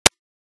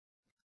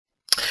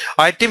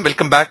Hi team,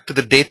 welcome back to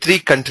the day 3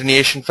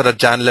 continuation for our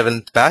Jan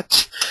 11th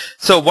batch.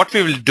 So what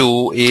we will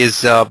do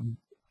is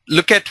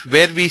look at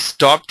where we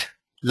stopped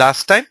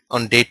last time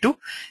on day 2,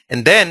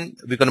 and then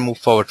we're going to move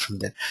forward from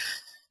there.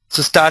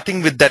 So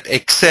starting with that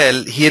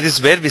Excel, here is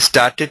where we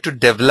started to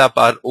develop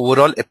our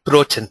overall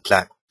approach and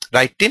plan.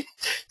 Right team?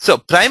 So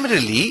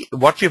primarily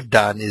what we've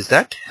done is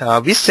that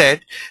we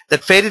said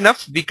that fair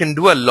enough, we can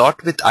do a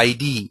lot with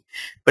IDE,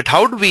 but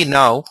how do we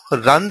now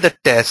run the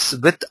tests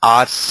with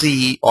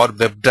RC or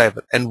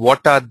WebDriver, and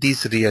what are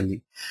these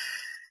really?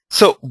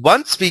 So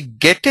once we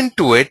get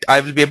into it, I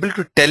will be able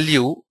to tell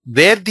you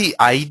where the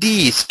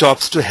IDE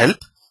stops to help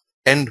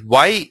and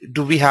why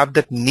do we have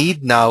that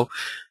need now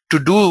to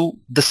do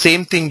the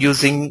same thing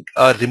using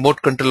a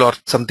remote control or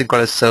something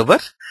called a server,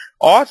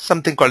 or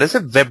something called as a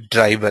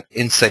WebDriver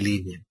in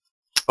Selenium.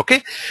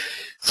 Okay,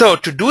 so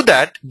to do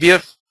that, we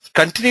are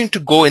continuing to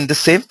go in the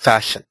same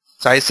fashion.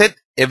 So I said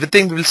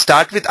everything will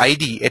start with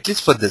IDE, at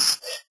least for this.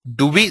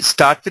 Do we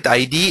start with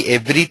IDE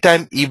every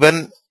time,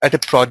 even at a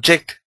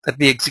project that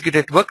we execute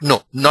at work?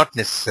 No, not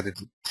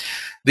necessarily.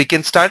 We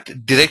can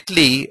start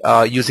directly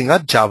using our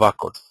Java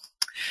code.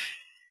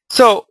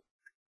 So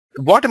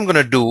what I'm going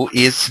to do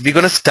is we're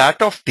going to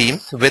start off team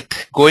with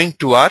going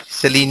to our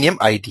Selenium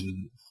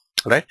IDE.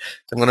 Right,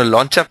 so I'm going to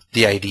launch up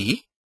the IDE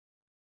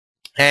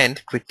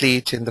and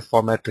quickly change the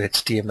format to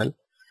HTML.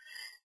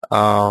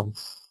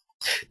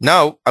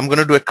 Now I'm going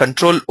to do a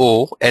Control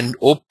O and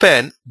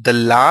open the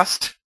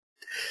last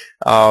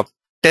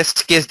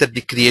test case that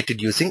we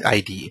created using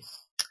IDE.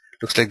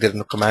 Looks like there are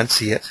no commands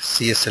here.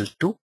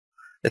 CSL2.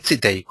 Let's see,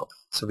 there you go.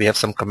 So we have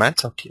some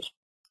commands out here.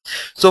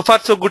 So far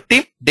so good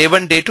team. Day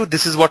 1, day 2,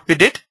 this is what we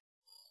did.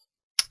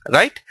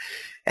 Right?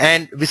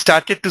 And we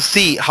started to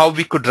see how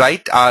we could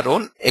write our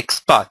own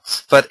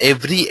XPaths for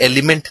every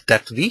element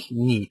that we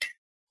need,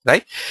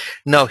 right?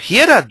 Now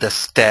here are the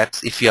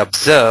steps, if you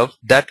observe,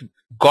 that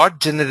got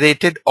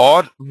generated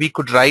or we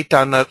could write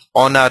on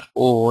our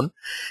own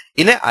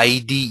in an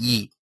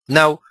IDE.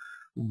 Now,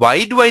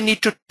 why do I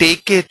need to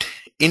take it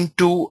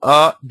into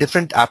a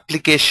different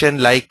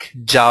application like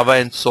Java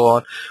and so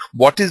on?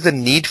 What is the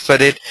need for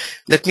it?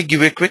 Let me give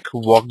you a quick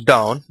walk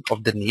down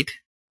of the need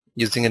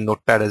using a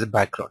notepad as a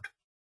background.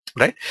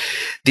 Right?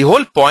 The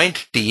whole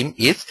point team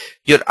is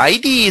your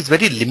IDE is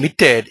very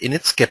limited in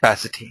its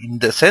capacity, in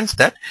the sense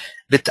that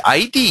with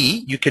IDE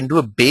you can do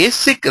a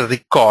basic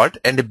record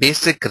and a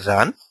basic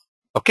run.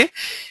 Okay,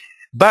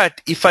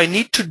 but if I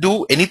need to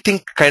do anything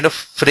kind of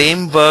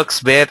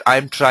frameworks where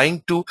I'm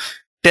trying to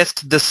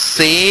test the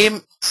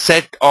same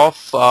set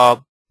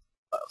of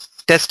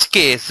test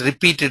case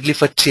repeatedly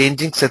for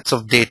changing sets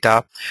of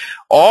data,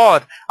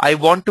 or I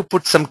want to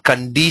put some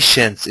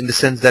conditions in the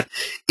sense that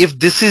if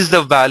this is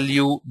the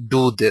value,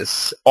 do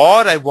this,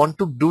 or I want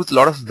to do a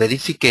lot of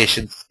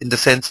verifications in the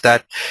sense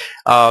that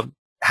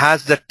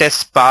has the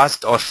test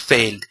passed or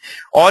failed,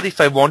 or if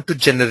I want to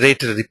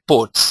generate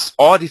reports,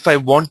 or if I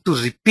want to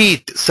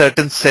repeat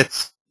certain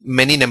sets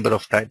many number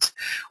of times,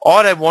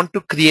 or I want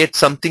to create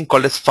something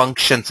called as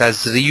functions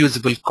as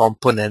reusable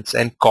components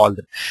and call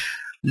them.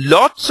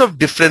 Lots of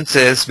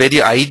differences where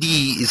your IDE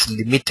is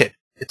limited.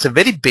 It's a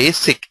very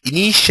basic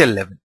initial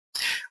level.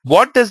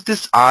 What does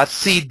this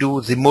RC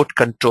do, remote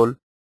control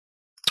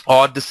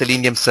or the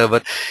Selenium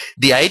server?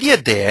 The idea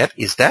there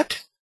is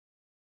that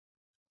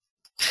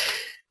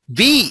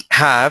we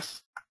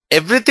have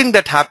everything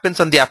that happens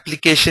on the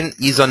application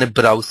is on a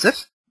browser,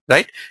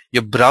 right?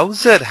 Your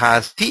browser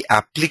has the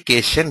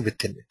application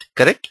within it,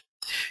 correct?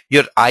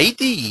 Your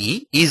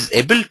IDE is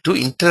able to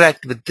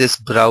interact with this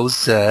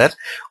browser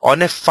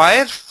on a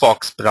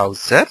Firefox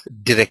browser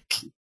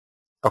directly.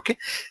 Okay,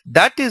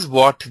 that is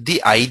what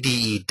the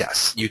IDE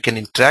does. You can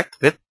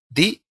interact with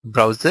the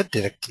browser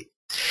directly.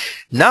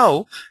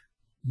 Now,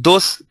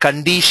 those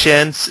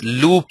conditions,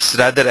 loops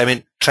rather, I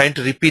mean, trying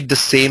to repeat the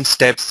same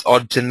steps or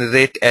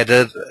generate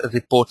error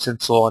reports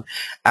and so on.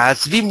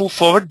 As we move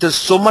forward, there's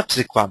so much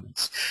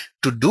requirements.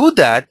 To do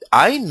that,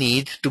 I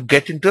need to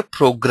get into a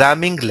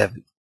programming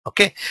level.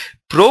 Okay,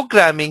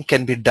 programming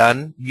can be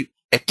done,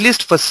 at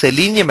least for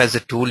Selenium as a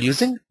tool,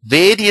 using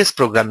various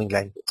programming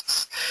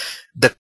languages. The